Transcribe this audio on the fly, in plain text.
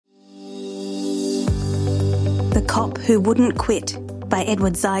Cop Who Wouldn't Quit by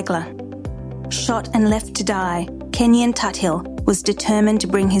Edward Ziegler. Shot and left to die, Kenyon Tuthill was determined to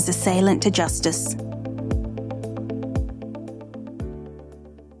bring his assailant to justice.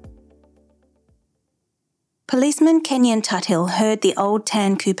 Policeman Kenyon Tuthill heard the old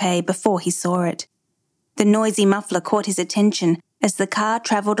tan coupe before he saw it. The noisy muffler caught his attention as the car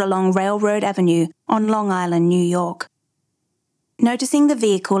travelled along Railroad Avenue on Long Island, New York. Noticing the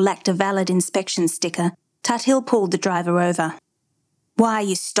vehicle lacked a valid inspection sticker, Tuthill pulled the driver over. "Why are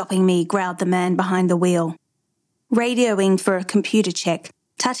you stopping me?" growled the man behind the wheel. Radioing for a computer check,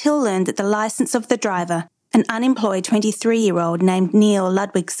 Tuthill learned that the licence of the driver, an unemployed 23-year-old named Neil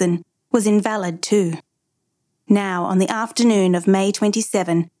Ludwigson, was invalid too. Now, on the afternoon of May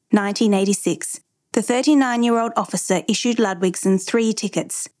 27, 1986, the 39-year-old officer issued Ludwigson 3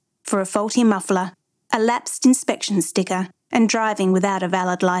 tickets for a faulty muffler, a lapsed inspection sticker, and driving without a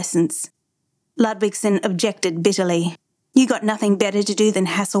valid licence. Ludwigson objected bitterly. "You got nothing better to do than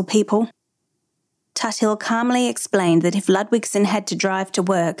hassle people?" Tuthill calmly explained that if Ludwigson had to drive to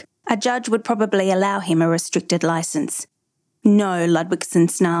work, a judge would probably allow him a restricted licence. "No,"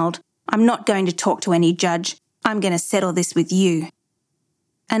 Ludwigson snarled. "I'm not going to talk to any judge. I'm going to settle this with you."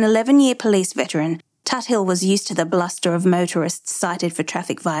 An 11-year police veteran, Tuthill was used to the bluster of motorists cited for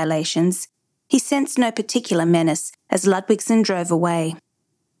traffic violations. He sensed no particular menace as Ludwigson drove away.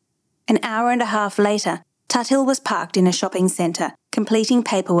 An hour and a half later, Tuthill was parked in a shopping centre, completing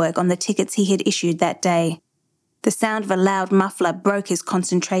paperwork on the tickets he had issued that day. The sound of a loud muffler broke his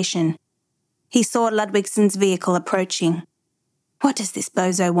concentration. He saw Ludwigson's vehicle approaching. What does this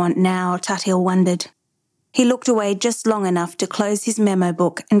bozo want now? Tuthill wondered. He looked away just long enough to close his memo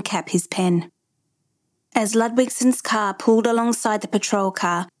book and cap his pen. As Ludwigson's car pulled alongside the patrol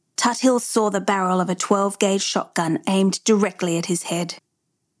car, Tuthill saw the barrel of a 12-gauge shotgun aimed directly at his head.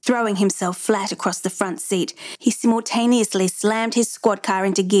 Throwing himself flat across the front seat, he simultaneously slammed his squad car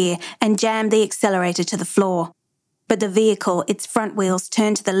into gear and jammed the accelerator to the floor. But the vehicle, its front wheels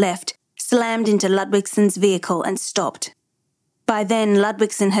turned to the left, slammed into Ludwigson's vehicle and stopped. By then,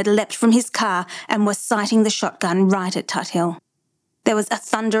 Ludwigson had leapt from his car and was sighting the shotgun right at Tuthill. There was a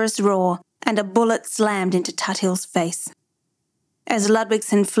thunderous roar, and a bullet slammed into Tuthill's face. As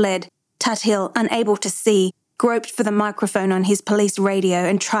Ludwigson fled, Tuthill, unable to see, groped for the microphone on his police radio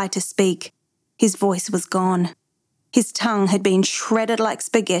and tried to speak. His voice was gone. His tongue had been shredded like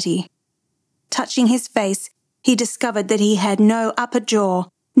spaghetti. Touching his face, he discovered that he had no upper jaw,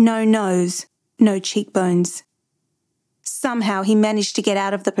 no nose, no cheekbones. Somehow he managed to get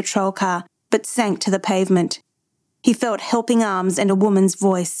out of the patrol car, but sank to the pavement. He felt helping arms and a woman's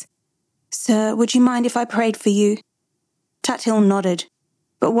voice. "Sir, would you mind if I prayed for you?" Tuthill nodded,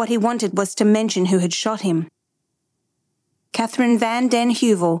 but what he wanted was to mention who had shot him. Catherine Van Den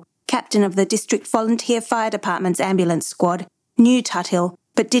Heuvel, captain of the District Volunteer Fire Department's ambulance squad, knew Tuthill,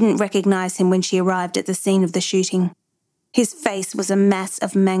 but didn't recognise him when she arrived at the scene of the shooting. His face was a mass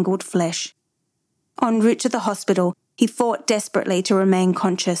of mangled flesh. En route to the hospital, he fought desperately to remain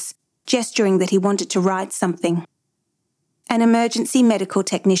conscious, gesturing that he wanted to write something. An emergency medical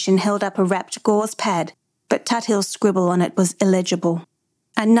technician held up a wrapped gauze pad, but Tuthill's scribble on it was illegible.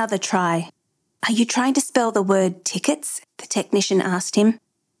 Another try. "Are you trying to spell the word tickets?" the technician asked him.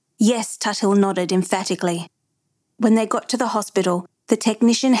 Yes, Tuthill nodded emphatically. When they got to the hospital, the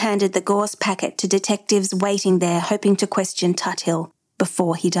technician handed the gauze packet to detectives waiting there hoping to question Tuthill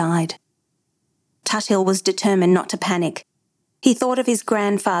before he died. Tuthill was determined not to panic. He thought of his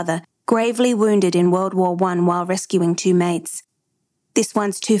grandfather, gravely wounded in World War I while rescuing 2 mates. "This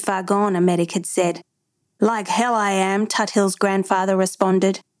one's too far gone," a medic had said. "Like hell I am," Tuthill's grandfather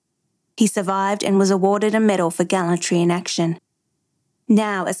responded. He survived and was awarded a medal for gallantry in action.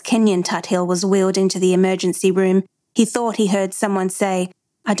 Now, as Kenyon Tuthill was wheeled into the emergency room, he thought he heard someone say,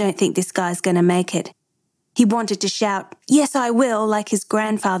 "I don't think this guy's going to make it." He wanted to shout, "Yes, I will," like his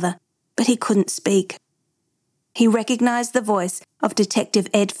grandfather, but he couldn't speak. He recognised the voice of Detective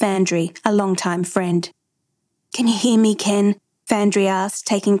Ed Fandry, a long-time friend. "Can you hear me, Ken?" Fandry asked,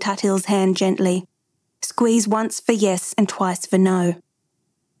 taking Tuthill's hand gently. "Squeeze once for yes and twice for no."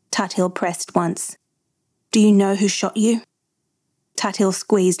 Tuthill pressed once. "Do you know who shot you?" Tuthill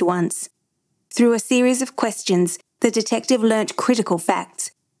squeezed once. Through a series of questions, the detective learnt critical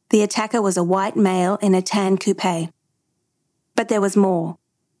facts. The attacker was a white male in a tan coupe. But there was more.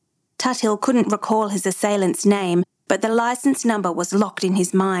 Tuthill couldn't recall his assailant's name, but the licence number was locked in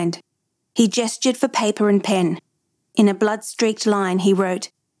his mind. He gestured for paper and pen. In a blood-streaked line he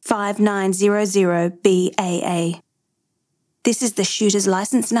wrote 5900BAA. "This is the shooter's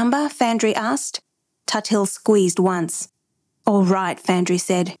licence number?" Fandry asked. Tuthill squeezed once. "All right," Fandry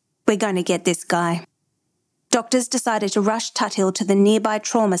said. "We're going to get this guy." doctors decided to rush Tuthill to the nearby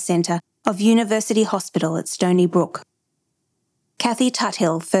trauma centre of University Hospital at Stony Brook. Kathy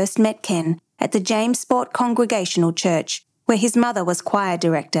Tuthill first met Ken at the Jamesport Congregational Church, where his mother was choir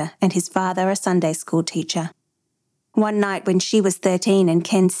director and his father a Sunday school teacher. One night when she was 13 and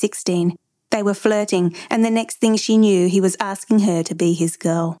Ken 16, they were flirting, and the next thing she knew, he was asking her to be his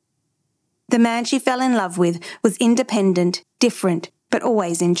girl. The man she fell in love with was independent, different, but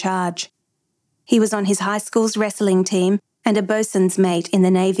always in charge. He was on his high school's wrestling team and a bosun's mate in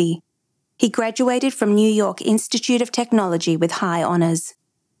the Navy. He graduated from New York Institute of Technology with high honours,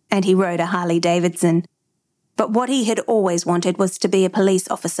 and he rode a Harley-Davidson. But what he had always wanted was to be a police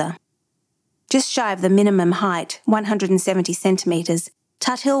officer. Just shy of the minimum height, 170 centimetres,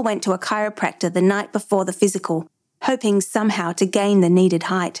 Tuthill went to a chiropractor the night before the physical, hoping somehow to gain the needed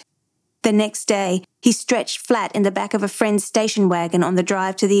height. The next day, he stretched flat in the back of a friend's station wagon on the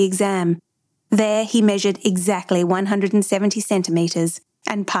drive to the exam. There he measured exactly 170 centimetres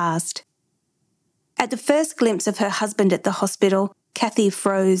and passed. At the first glimpse of her husband at the hospital, Kathy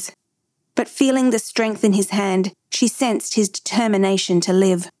froze. But feeling the strength in his hand, she sensed his determination to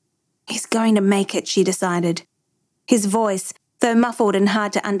live. He's going to make it, she decided. His voice, though muffled and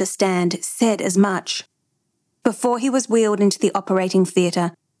hard to understand, said as much. Before he was wheeled into the operating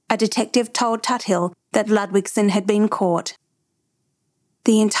theatre, a detective told Tuthill that Ludwigson had been caught.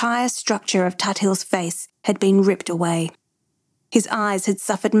 The entire structure of Tuthill's face had been ripped away. His eyes had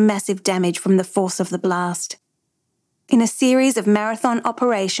suffered massive damage from the force of the blast. In a series of marathon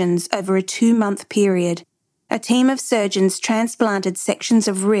operations over a 2-month period, a team of surgeons transplanted sections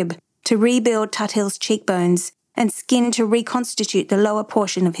of rib to rebuild Tuthill's cheekbones and skin to reconstitute the lower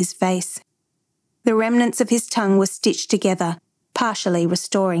portion of his face. The remnants of his tongue were stitched together, partially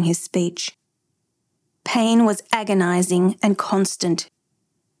restoring his speech. Pain was agonising and constant.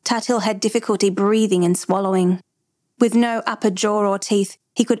 Tuthill had difficulty breathing and swallowing. With no upper jaw or teeth,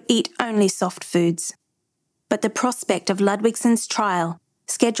 he could eat only soft foods. But the prospect of Ludwigson's trial,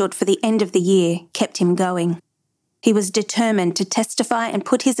 scheduled for the end of the year, kept him going. He was determined to testify and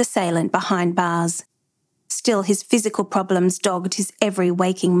put his assailant behind bars. Still, his physical problems dogged his every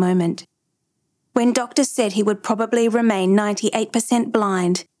waking moment. When doctors said he would probably remain 98%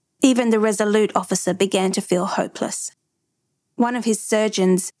 blind, even the resolute officer began to feel hopeless. One of his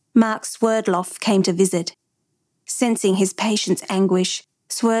surgeons, Mark Swerdloff, came to visit. Sensing his patient's anguish,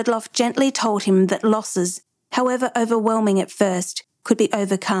 Swerdloff gently told him that losses, however overwhelming at first, could be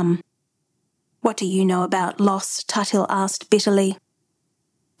overcome. "What do you know about loss?" Tuthill asked bitterly.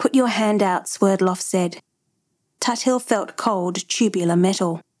 "Put your hand out," Swerdloff said. Tuthill felt cold, tubular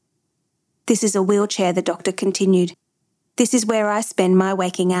metal. "This is a wheelchair," the doctor continued. "This is where I spend my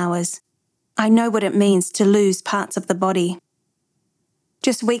waking hours. I know what it means to lose parts of the body."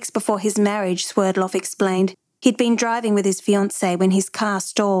 Just weeks before his marriage, Swerdloff explained, he'd been driving with his fiancée when his car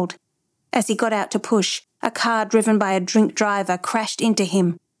stalled. As he got out to push, a car driven by a drink driver crashed into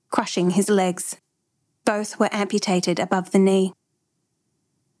him, crushing his legs. Both were amputated above the knee.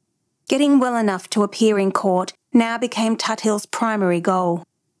 Getting well enough to appear in court now became Tuthill's primary goal.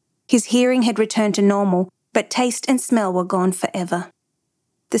 His hearing had returned to normal, but taste and smell were gone forever.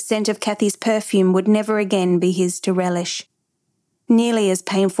 The scent of Kathy's perfume would never again be his to relish. Nearly as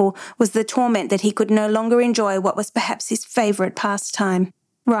painful was the torment that he could no longer enjoy what was perhaps his favourite pastime,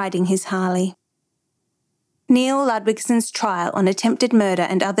 riding his Harley. Neil Ludwigson's trial on attempted murder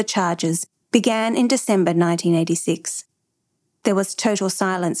and other charges began in December 1986. There was total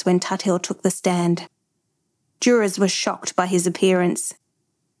silence when Tuthill took the stand. Jurors were shocked by his appearance.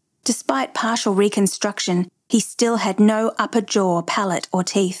 Despite partial reconstruction, he still had no upper jaw, palate or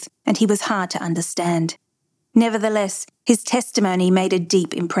teeth, and he was hard to understand. Nevertheless, his testimony made a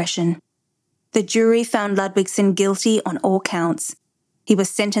deep impression. The jury found Ludwigson guilty on all counts. He was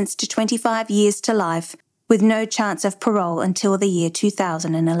sentenced to 25 years to life, with no chance of parole until the year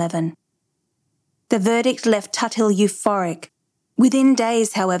 2011. The verdict left Tuthill euphoric. Within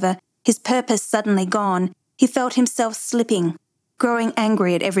days, however, his purpose suddenly gone, he felt himself slipping, growing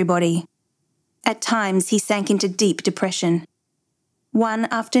angry at everybody. At times, he sank into deep depression. One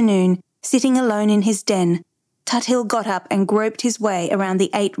afternoon, sitting alone in his den, Tuthill got up and groped his way around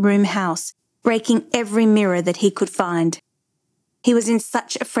the 8-room house, breaking every mirror that he could find. He was in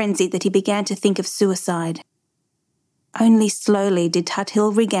such a frenzy that he began to think of suicide. Only slowly did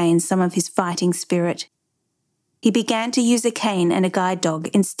Tuthill regain some of his fighting spirit. He began to use a cane and a guide dog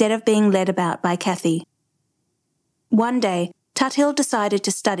instead of being led about by Kathy. One day, Tuthill decided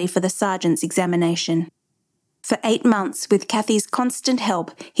to study for the sergeant's examination. For 8 months, with Kathy's constant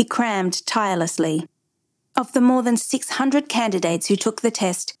help, he crammed tirelessly. Of the more than 600 candidates who took the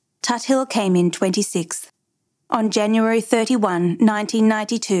test, Tuthill came in 26th. On January 31,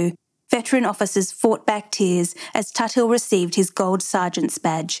 1992, veteran officers fought back tears as Tuthill received his Gold Sergeant's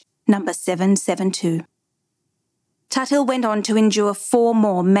badge, number 772. Tuthill went on to endure 4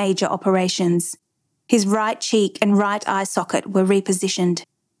 more major operations. His right cheek and right eye socket were repositioned.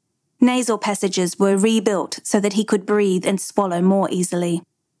 Nasal passages were rebuilt so that he could breathe and swallow more easily.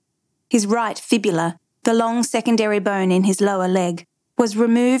 His right fibula, the long secondary bone in his lower leg, was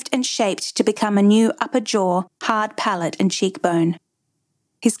removed and shaped to become a new upper jaw, hard palate and cheekbone.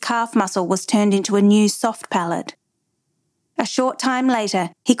 His calf muscle was turned into a new soft palate. A short time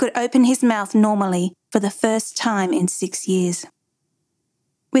later, he could open his mouth normally for the first time in 6 years.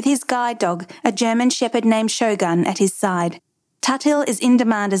 With his guide dog, a German shepherd named Shogun, at his side, Tuthill is in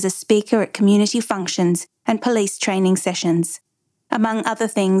demand as a speaker at community functions and police training sessions. Among other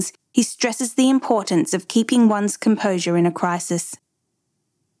things, he stresses the importance of keeping one's composure in a crisis.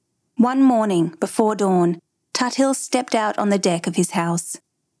 One morning, before dawn, Tuthill stepped out on the deck of his house.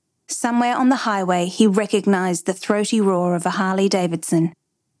 Somewhere on the highway, he recognised the throaty roar of a Harley-Davidson.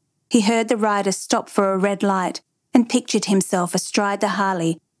 He heard the rider stop for a red light and pictured himself astride the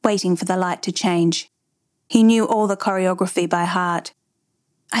Harley, waiting for the light to change. He knew all the choreography by heart.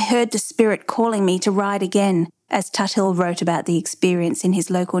 "I heard the spirit calling me to ride again," as Tuthill wrote about the experience in his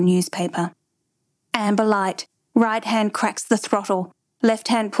local newspaper. Amber light, right hand cracks the throttle, left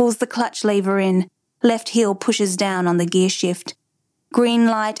hand pulls the clutch lever in, left heel pushes down on the gear shift. Green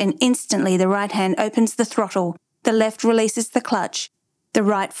light, and instantly the right hand opens the throttle, the left releases the clutch, the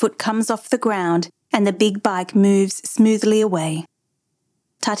right foot comes off the ground, and the big bike moves smoothly away.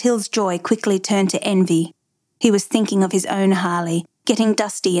 Tuthill's joy quickly turned to envy. He was thinking of his own Harley, getting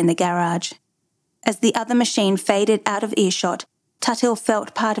dusty in the garage. As the other machine faded out of earshot, Tuthill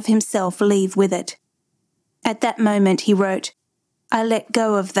felt part of himself leave with it. At that moment, he wrote, "I let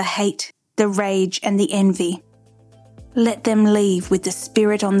go of the hate, the rage, and the envy. Let them leave with the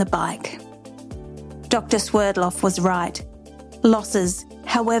spirit on the bike." Dr. Swerdloff was right. Losses,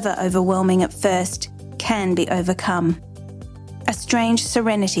 however overwhelming at first, can be overcome. A strange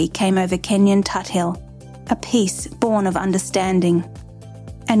serenity came over Kenyon Tuthill, a peace born of understanding,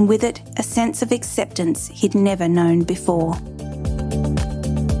 and with it a sense of acceptance he'd never known before.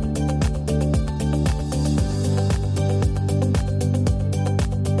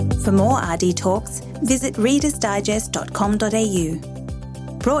 For more RD Talks, visit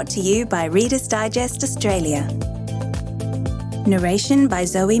readersdigest.com.au. Brought to you by Reader's Digest Australia. Narration by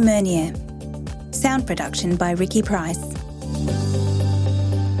Zoë Meunier. Sound production by Ricky Price.